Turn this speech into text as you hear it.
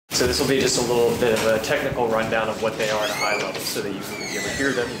So this will be just a little bit of a technical rundown of what they are at a high level so that if you ever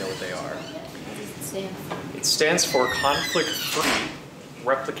hear them, you know what they are. What does it stand for? It stands for conflict-free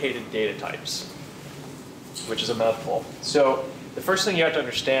replicated data types, which is a mouthful. So the first thing you have to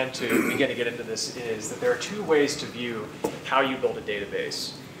understand to begin to get into this is that there are two ways to view how you build a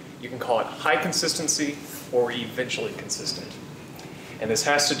database. You can call it high consistency or eventually consistent. And this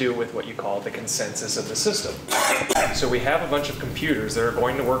has to do with what you call the consensus of the system. So we have a bunch of computers that are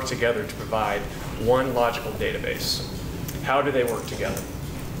going to work together to provide one logical database. How do they work together?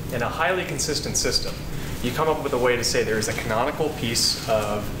 In a highly consistent system, you come up with a way to say there is a canonical piece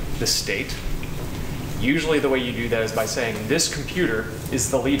of the state. Usually the way you do that is by saying this computer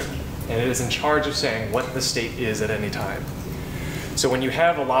is the leader, and it is in charge of saying what the state is at any time. So when you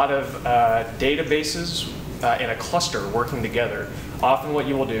have a lot of databases in a cluster working together, often what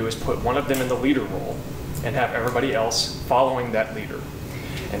you will do is put one of them in the leader role and have everybody else following that leader.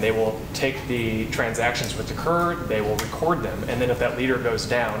 And they will take the transactions which occurred, they will record them, and then if that leader goes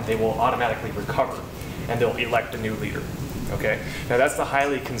down, they will automatically recover, and they'll elect a new leader. Okay? Now that's the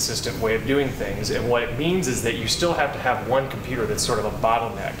highly consistent way of doing things, and what it means is that you still have to have one computer that's sort of a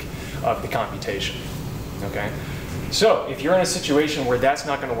bottleneck of the computation. Okay? So if you're in a situation where that's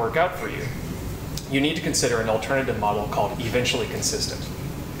not going to work out for you, you need to consider an alternative model called eventually consistent.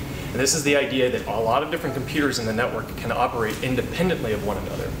 And this is the idea that a lot of different computers in the network can operate independently of one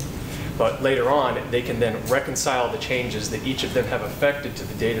another. But later on, they can then reconcile the changes that each of them have affected to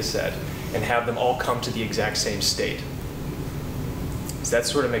the data set and have them all come to the exact same state. Does that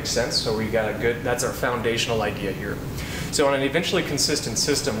sort of make sense? So we got a good, that's our foundational idea here. So on an eventually consistent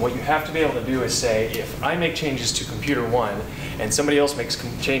system, what you have to be able to do is say, if I make changes to computer 1 and somebody else makes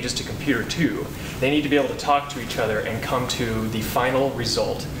changes to computer 2, they need to be able to talk to each other and come to the final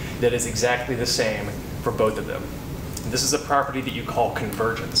result that is exactly the same for both of them. And this is a property that you call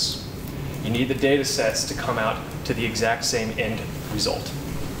convergence. You need the data sets to come out to the exact same end result.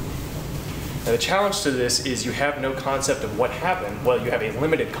 Now the challenge to this is you have no concept of what happened. Well, you have a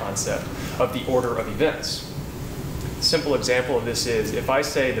limited concept of the order of events. A simple example of this is if I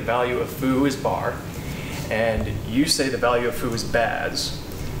say the value of foo is bar, and you say the value of foo is baz,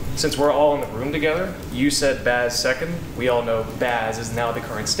 since we're all in the room together, you said baz second, we all know baz is now the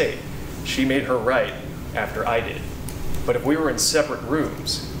current state. She made her right after I did. But if we were in separate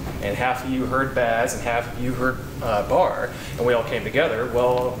rooms, and half of you heard baz and half of you heard bar, and we all came together,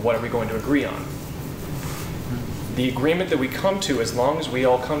 well, what are we going to agree on? The agreement that we come to, as long as we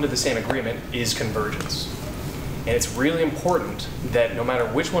all come to the same agreement, is convergence. And it's really important that no matter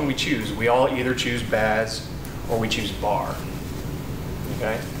which one we choose, we all either choose baz or we choose bar.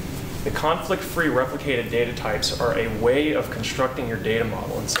 Okay? The conflict-free replicated data types are a way of constructing your data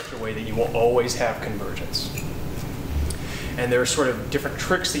model in such a way that you will always have convergence. And there are sort of different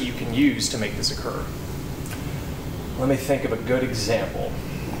tricks that you can use to make this occur. Let me think of a good example.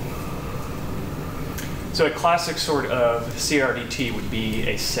 So a classic sort of CRDT would be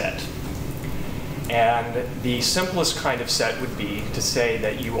a set. And the simplest kind of set would be to say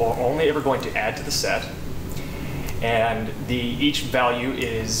that you are only ever going to add to the set, and each value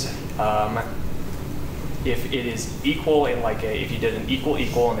is, if it is equal in like if you did an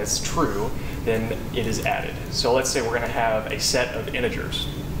equal and it's true, then it is added. So let's say we're going to have a set of integers.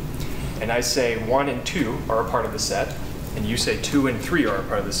 And I say 1 and 2 are a part of the set, and you say 2 and 3 are a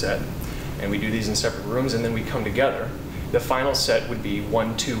part of the set, and we do these in separate rooms, and then we come together. The final set would be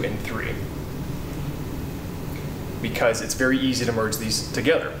 1, 2, and 3. Because it's very easy to merge these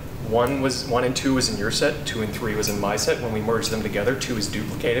together. 1 and 2 was in your set, 2 and 3 was in my set. When we merge them together, 2 is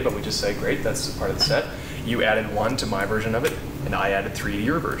duplicated, but we just say, great, that's part of the set. You added 1 to my version of it, and I added 3 to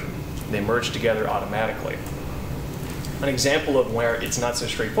your version. They merge together automatically. An example of where it's not so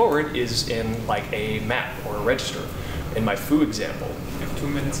straightforward is in like a map or a register. In my foo example, You have 2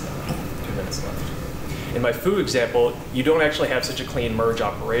 minutes left. 2 minutes left. In my foo example, you don't actually have such a clean merge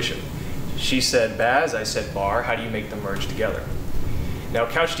operation. She said baz, I said bar, how do you make them merge together? Now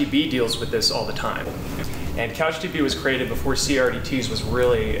CouchDB deals with this all the time. And CouchDB was created before CRDTs was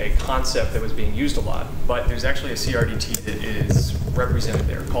really a concept that was being used a lot. But there's actually a CRDT that is represented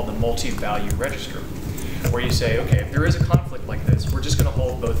there called the multi-value register, where you say, okay, if there is a conflict like this, we're just going to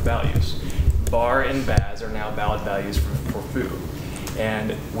hold both values. Bar and baz are now valid values for foo.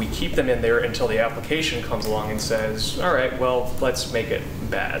 And we keep them in there until the application comes along and says, all right, well, let's make it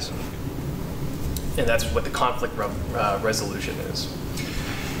baz. And that's what the conflict resolution is.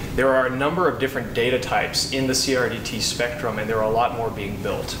 There are a number of different data types in the CRDT spectrum, and there are a lot more being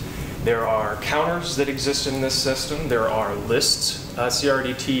built. There are counters that exist in this system. There are lists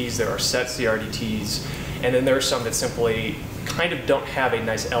CRDTs. There are set CRDTs. And then there are some that simply kind of don't have a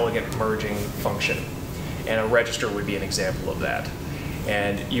nice elegant merging function. And a register would be an example of that.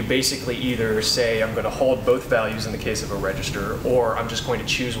 And you basically either say, I'm going to hold both values in the case of a register, or I'm just going to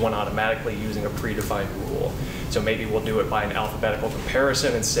choose one automatically using a predefined rule. So maybe we'll do it by an alphabetical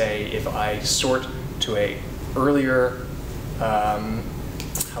comparison and say, if I sort to a earlier,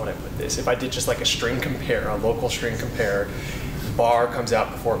 how would I put this? If I did just like a string compare, a local string compare, bar comes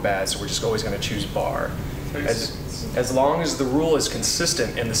out before bad, so we're just always going to choose bar. As long as the rule is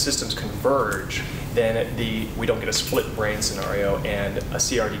consistent and the systems converge, then we don't get a split brain scenario and a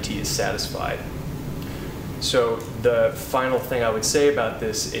CRDT is satisfied. So the final thing I would say about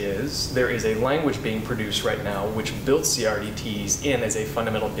this is there is a language being produced right now which builds CRDTs in as a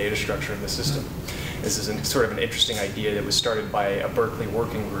fundamental data structure of the system. This is sort of an interesting idea that was started by a Berkeley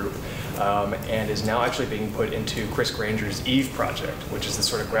working group and is now actually being put into Chris Granger's Eve project, which is the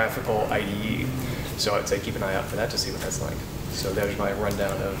sort of graphical IDE. So I'd say keep an eye out for that to see what that's like. So there's my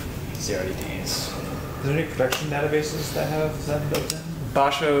rundown of CRDTs. Is there any production databases that have that built in?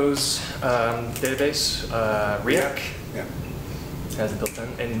 Basho's database, Riak, Yeah. has it built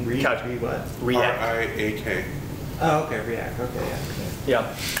in. And what? Riak. R-I-A-K. Oh, okay, React. Okay, yeah. Okay.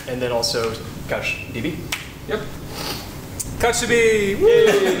 Yeah, and then also CouchDB. Yep. CouchDB!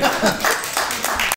 Woo!